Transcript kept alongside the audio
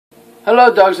Hello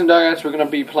dogs and dogettes, we're going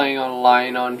to be playing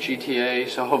online on GTA,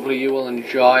 so hopefully you will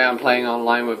enjoy. I'm playing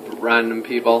online with random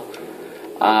people.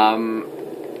 Last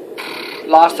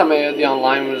time I heard the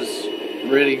online was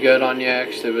really good on here,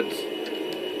 because there was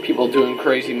people doing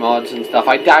crazy mods and stuff.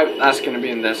 I doubt that's going to be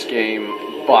in this game,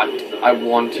 but I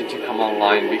wanted to come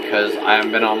online because I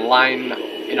haven't been online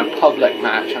in a public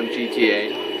match on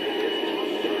GTA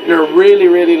in a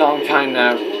really long time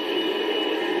now,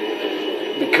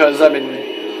 because I've been...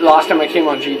 Last time I came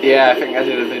on GTA, I think I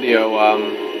did a video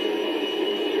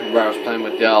where I was playing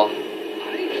with Dell.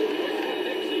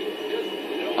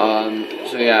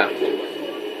 So yeah,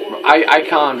 I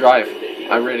can't drive.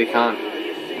 I really can't.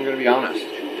 I'm gonna be honest.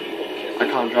 I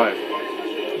can't drive.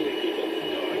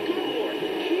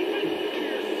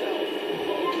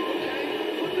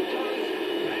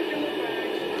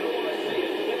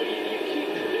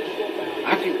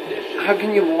 How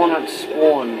can you want to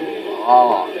spawn?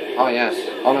 Oh yes.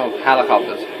 Oh no,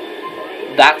 helicopters.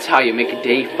 That's how you make a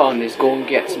day fun, is go and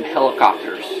get some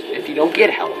helicopters. If you don't get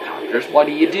helicopters, what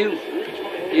do? You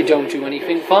don't do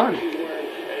anything fun.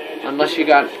 Unless you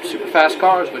got super fast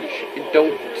cars, which you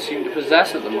don't seem to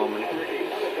possess at the moment.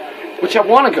 Which I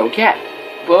want to go get,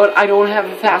 but I don't have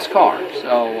a fast car,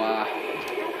 so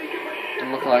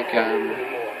doesn't look like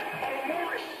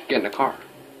getting a car.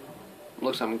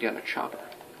 Looks like I'm getting a chopper.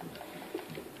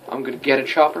 I'm gonna get a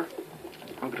chopper.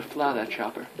 I'm gonna fly that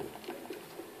chopper.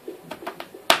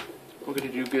 We're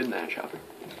gonna do good in that chopper.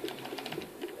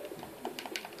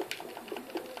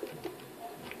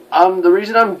 The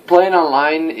reason I'm playing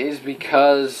online is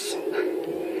because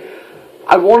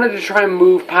I wanted to try and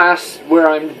move past where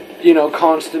I'm,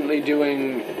 constantly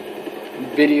doing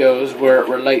videos where it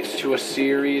relates to a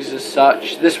series as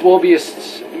such. This will be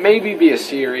maybe be a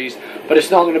series, but it's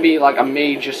not going to be like a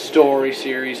major story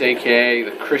series, aka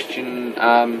the Christian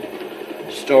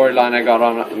storyline I got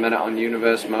on at the minute on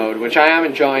Universe Mode, which I am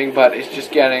enjoying, but it's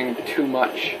just getting too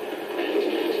much.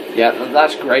 Yeah,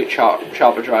 that's great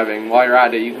chopper driving. While you're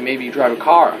at it, you can maybe drive a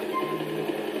car.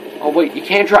 Oh wait, you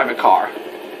can't drive a car,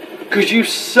 'cause you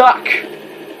suck!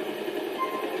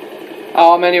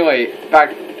 Anyway,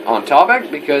 back on topic,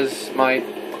 because my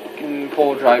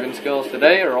poor driving skills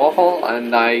today are awful,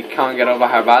 and I can't get over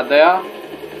how bad they are.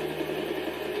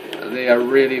 They are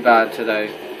really bad today.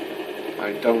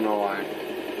 I don't know why.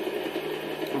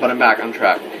 But I'm back on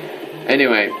track.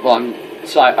 Anyway, well, I'm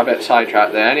a bit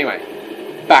sidetracked there. Anyway,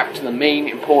 back to the main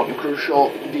important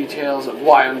crucial details of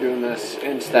why I'm doing this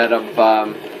instead of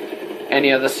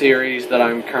any other series that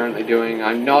I'm currently doing.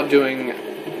 I'm not doing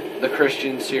the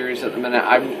Christian series at the minute.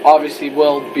 I obviously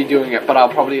will be doing it, but I'll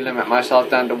probably limit myself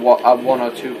down to one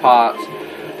or two parts,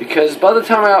 because by the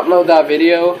time I upload that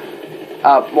video,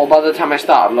 by the time I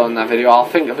start uploading that video, I'll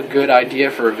think of a good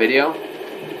idea for a video.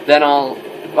 Then I'll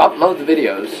upload the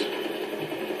videos,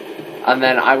 and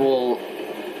then I will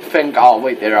think, I'll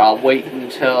wait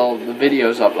until the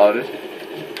video's uploaded,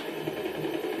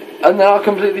 and then I'll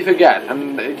completely forget,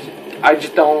 and I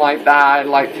just don't like that. I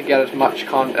like to get as much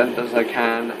content as I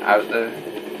can out there.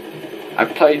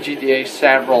 I've played GTA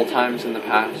several times in the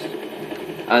past,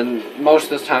 and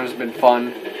most of the time it's been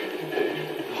fun.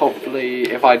 Hopefully,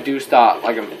 if I do start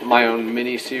like my own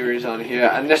mini series on here,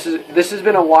 and this has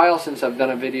been a while since I've done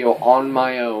a video on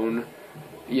my own,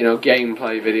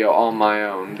 gameplay video on my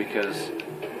own, because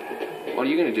what are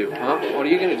you gonna do, huh? What are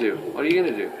you gonna do? What are you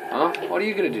gonna do, huh? What are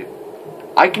you gonna do?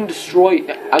 I can destroy.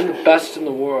 I'm the best in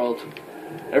the world.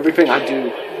 Everything I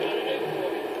do,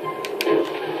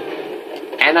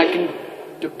 and I can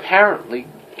apparently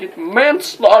get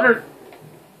manslaughter.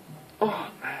 Oh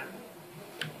man.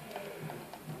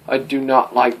 I do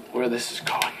not like where this is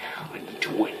going. I need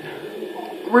to win.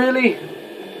 Really?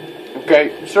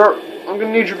 Okay, sir, I'm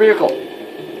gonna need your vehicle.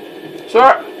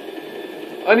 Sir,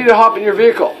 I need to hop in your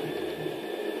vehicle.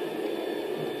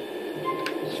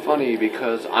 It's funny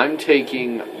because I'm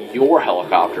taking your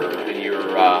helicopter and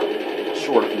you're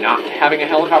sort of not having a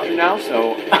helicopter now,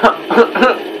 so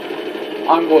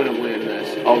I'm going to win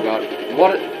this. Oh god.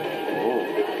 What?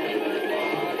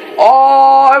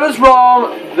 Oh, I was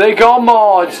wrong. They got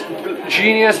mods.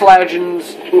 Genius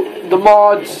Legends. The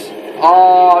mods.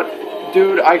 Oh,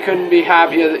 dude, I couldn't be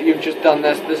happier that you've just done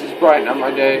this. This is brightening up my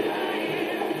day.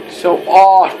 So,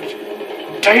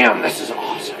 damn, this is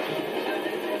awesome.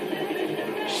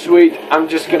 Sweet. I'm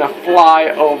just gonna fly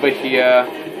over here,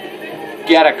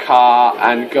 get a car,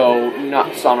 and go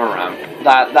nuts on a ramp.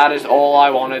 That is all I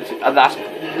wanted. That's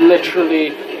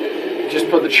literally just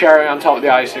put the cherry on top of the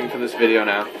icing for this video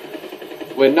now.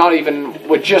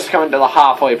 We're just coming to the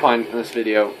halfway point in this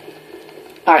video.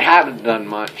 I haven't done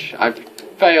much. I've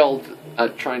failed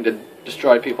at trying to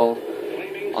destroy people.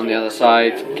 on the other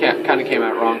side. Kind of came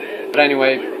out wrong. But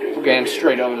anyway, we're getting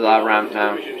straight over to that ramp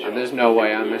now. And there's no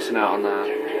way I'm missing out on that.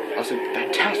 That's a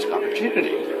fantastic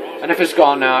opportunity. And if it's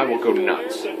gone now, I will go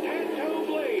nuts.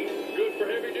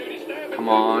 Come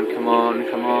on, come on,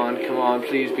 come on, come on.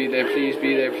 Please be there, please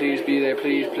be there, please be there,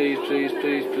 please, please, please,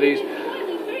 please, please.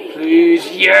 Please,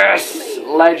 yes!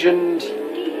 Legend.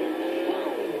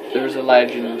 There's a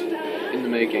legend in the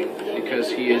making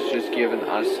because he has just given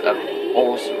us an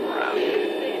awesome round.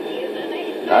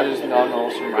 That is not an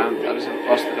awesome round, that is a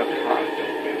busted up car.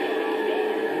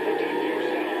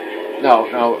 No,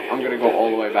 I'm gonna go all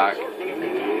the way back.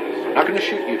 I'm not gonna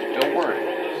shoot you, don't worry.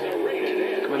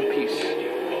 Come in peace.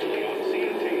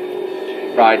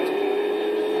 Right.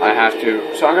 I have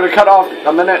to. So I'm gonna cut off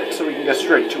a minute so we can get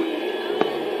straight to it.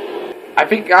 I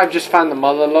think I've just found the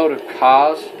mother load of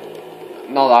cars.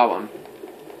 Not that one.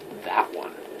 That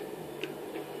one.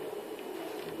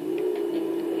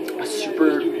 A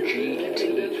Super GT.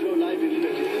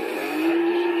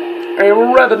 Hey,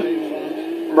 we're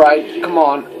revving. Right, come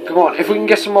on. Come on. If we can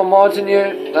get some more mods in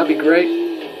here, that'd be great.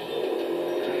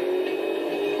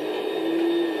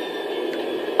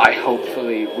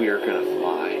 Hopefully we are gonna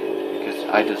fly. Because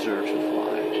I deserve to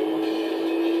fly.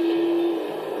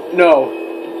 No.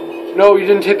 No, you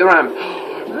didn't hit the ramp.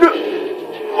 No.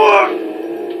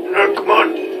 No, come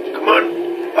on. Come on.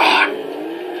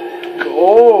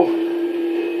 Go.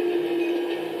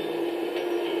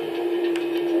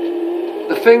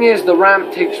 The thing is, the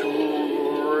ramp takes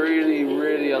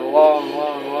really a long.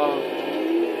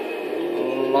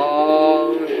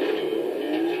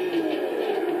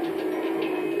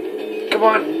 Come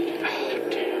on.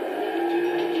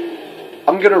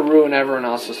 I'm gonna ruin everyone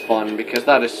else's fun because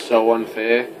that is so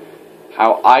unfair.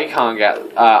 How I can't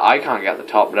get the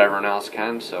top, but everyone else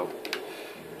can. So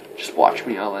just watch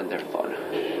me. I'll end their fun.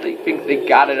 They think they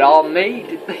got it all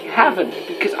made. They haven't,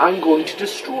 because I'm going to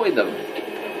destroy them.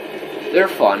 Their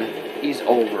fun is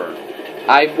over.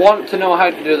 I want to know how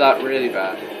to do that really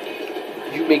bad.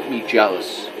 You make me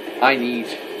jealous. I need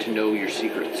to know your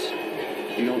secrets.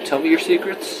 You don't tell me your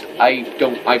secrets, I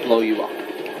blow you up.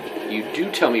 You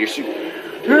do tell me your secrets.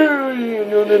 No.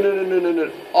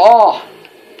 Oh!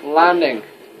 Landing.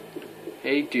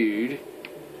 Hey dude,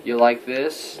 you like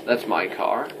this? That's my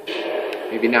car.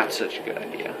 Maybe not such a good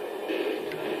idea.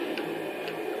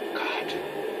 God.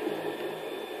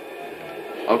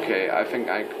 Okay, I think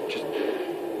I just...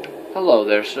 Hello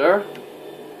there, sir.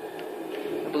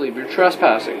 I believe you're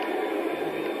trespassing.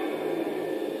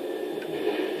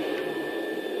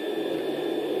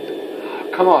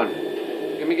 Come on.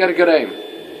 Let me get a good aim.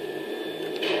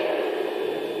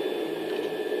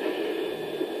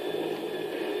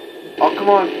 Oh, come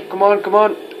on.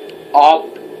 Oh.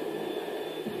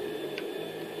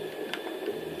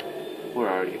 Where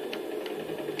are you?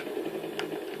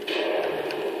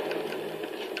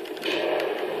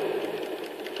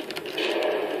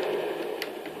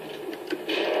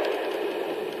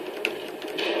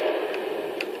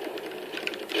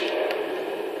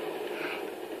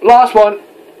 Last one.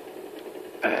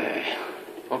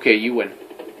 Okay, you win.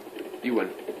 You win.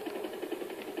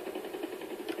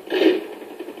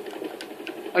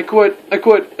 I quit.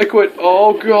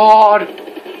 Oh God.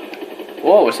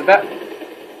 Whoa, it's a bet.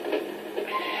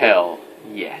 Hell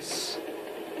yes.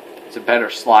 It's a better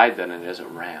slide than it is a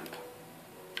ramp.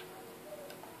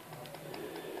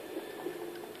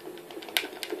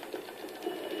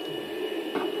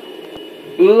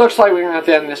 Looks like we're going to have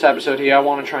to end this episode here. I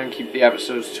want to try and keep the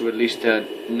episodes to at least a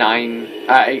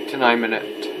 8 to 9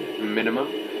 minute minimum.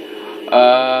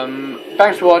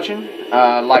 Thanks for watching.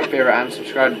 Like, favorite, and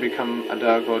subscribe to become a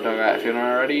dog or dogette if you're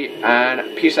not already.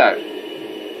 And peace out.